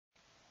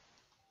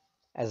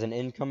As an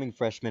incoming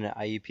freshman at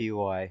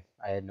IUPUI,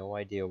 I had no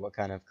idea what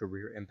kind of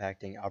career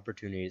impacting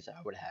opportunities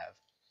I would have.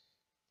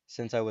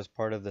 Since I was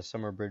part of the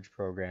summer bridge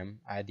program,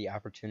 I had the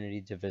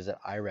opportunity to visit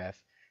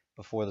IREF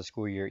before the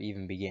school year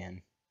even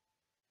began.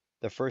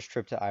 The first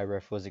trip to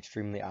IREF was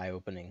extremely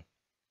eye-opening.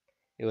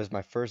 It was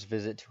my first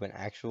visit to an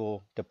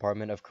actual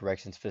Department of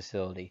Corrections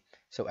facility,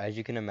 so as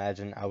you can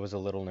imagine, I was a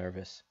little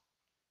nervous.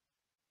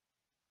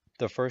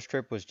 The first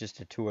trip was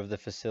just a tour of the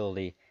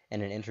facility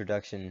and an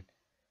introduction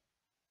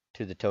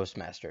to the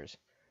Toastmasters,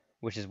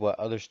 which is what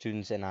other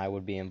students and I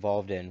would be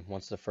involved in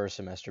once the first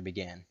semester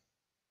began.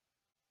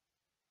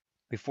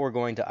 Before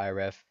going to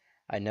IREF,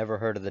 I never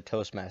heard of the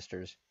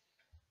Toastmasters,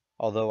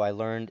 although I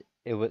learned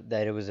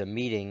that it was a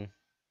meeting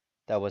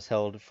that was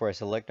held for a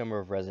select number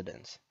of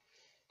residents.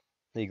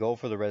 The goal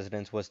for the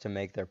residents was to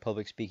make their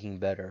public speaking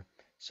better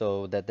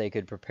so that they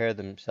could prepare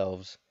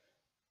themselves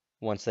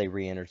once they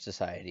re-entered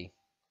society.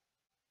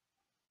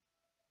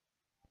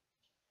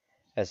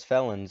 As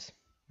felons,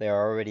 they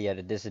are already at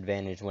a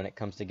disadvantage when it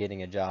comes to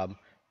getting a job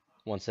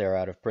once they are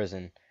out of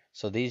prison,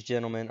 so these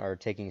gentlemen are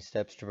taking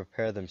steps to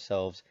prepare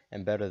themselves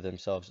and better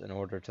themselves in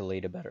order to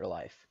lead a better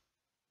life.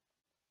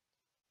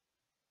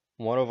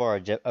 One of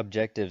our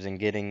objectives in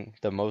getting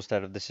the most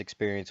out of this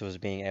experience was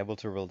being able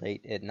to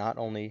relate it not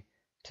only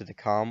to the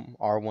COM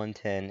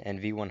R110 and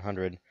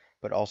V100,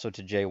 but also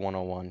to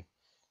J101.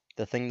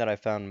 The thing that I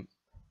found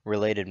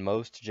related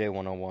most to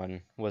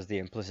J101 was the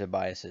implicit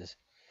biases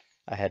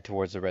I had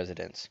towards the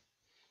residents.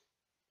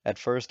 At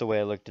first, the way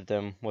I looked at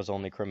them was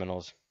only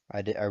criminals.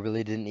 I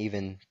really didn't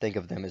even think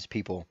of them as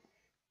people.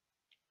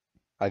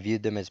 I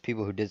viewed them as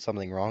people who did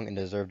something wrong and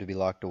deserved to be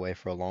locked away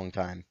for a long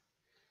time.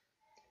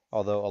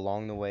 Although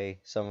along the way,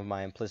 some of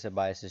my implicit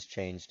biases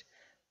changed,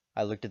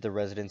 I looked at the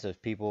residents as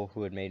people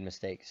who had made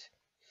mistakes.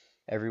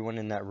 Everyone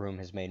in that room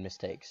has made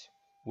mistakes,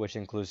 which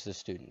includes the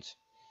students.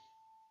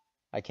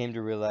 I came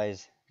to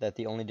realize that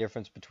the only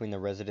difference between the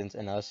residents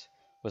and us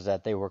was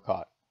that they were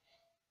caught.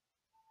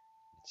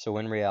 So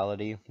in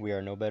reality, we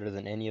are no better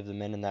than any of the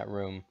men in that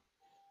room.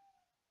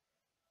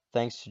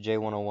 Thanks to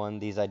J101,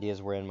 these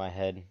ideas were in my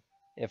head.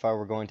 If I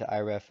were going to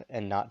IREF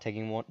and not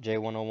taking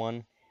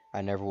J101,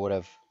 I never would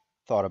have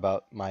thought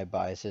about my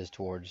biases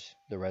towards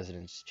the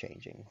residents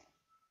changing.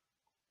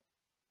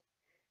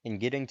 In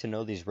getting to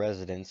know these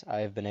residents, I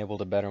have been able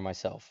to better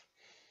myself.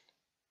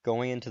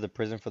 Going into the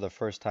prison for the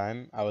first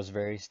time, I was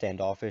very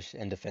standoffish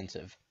and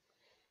defensive.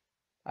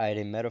 I had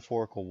a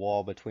metaphorical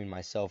wall between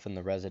myself and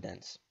the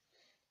residents.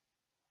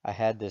 I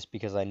had this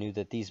because I knew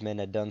that these men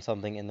had done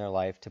something in their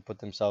life to put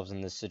themselves in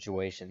this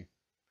situation,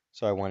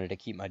 so I wanted to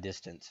keep my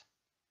distance.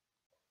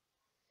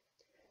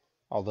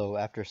 Although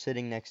after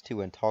sitting next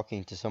to and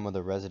talking to some of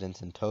the residents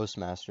and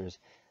Toastmasters,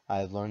 I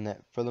have learned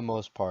that for the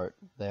most part,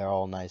 they are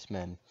all nice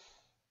men.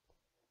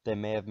 They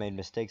may have made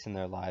mistakes in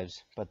their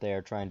lives, but they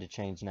are trying to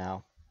change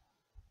now.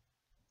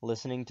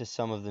 Listening to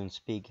some of them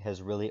speak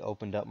has really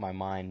opened up my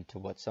mind to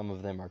what some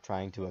of them are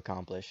trying to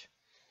accomplish.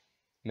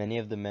 Many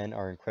of the men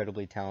are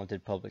incredibly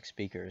talented public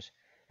speakers,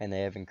 and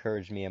they have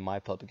encouraged me in my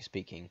public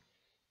speaking.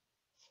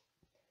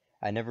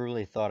 I never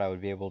really thought I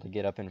would be able to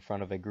get up in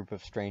front of a group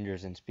of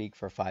strangers and speak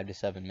for 5 to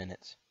 7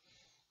 minutes.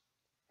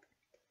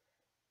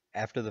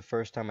 After the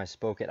first time I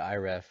spoke at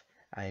IREF,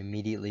 I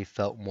immediately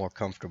felt more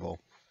comfortable.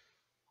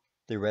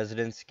 The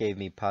residents gave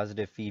me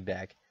positive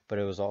feedback, but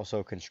it was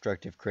also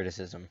constructive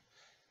criticism.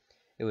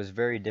 It was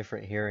very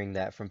different hearing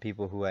that from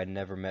people who I had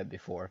never met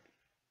before.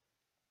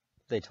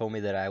 They told me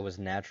that I was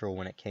natural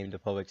when it came to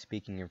public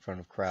speaking in front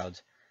of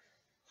crowds,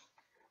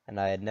 and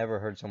I had never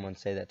heard someone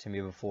say that to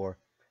me before,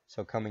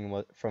 so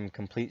coming from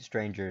complete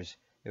strangers,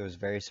 it was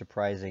very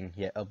surprising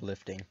yet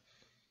uplifting.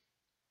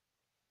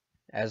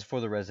 As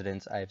for the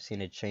residents, I have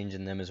seen a change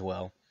in them as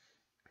well.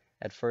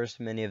 At first,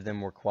 many of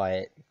them were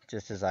quiet,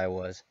 just as I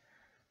was.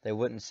 They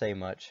wouldn't say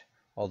much,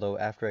 although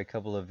after a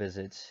couple of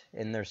visits,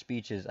 in their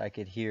speeches I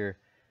could hear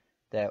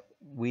that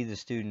we the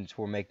students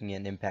were making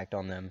an impact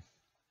on them.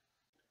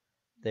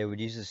 They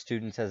would use the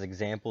students as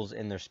examples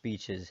in their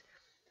speeches.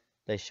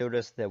 They showed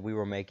us that we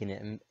were making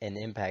an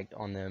impact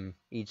on them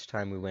each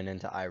time we went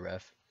into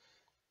IREF.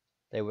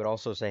 They would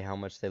also say how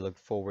much they looked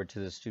forward to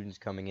the students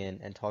coming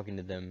in and talking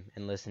to them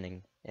and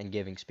listening and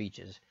giving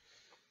speeches.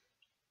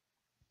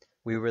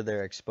 We were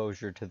their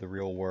exposure to the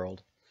real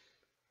world.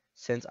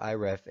 Since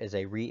IREF is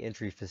a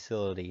re-entry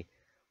facility,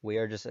 we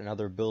are just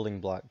another building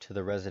block to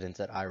the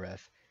residents at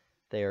IREF.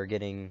 They are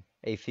getting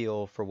a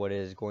feel for what it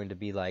is going to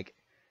be like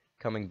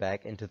coming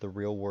back into the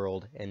real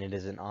world, and it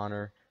is an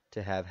honor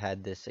to have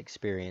had this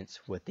experience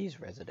with these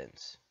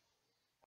residents.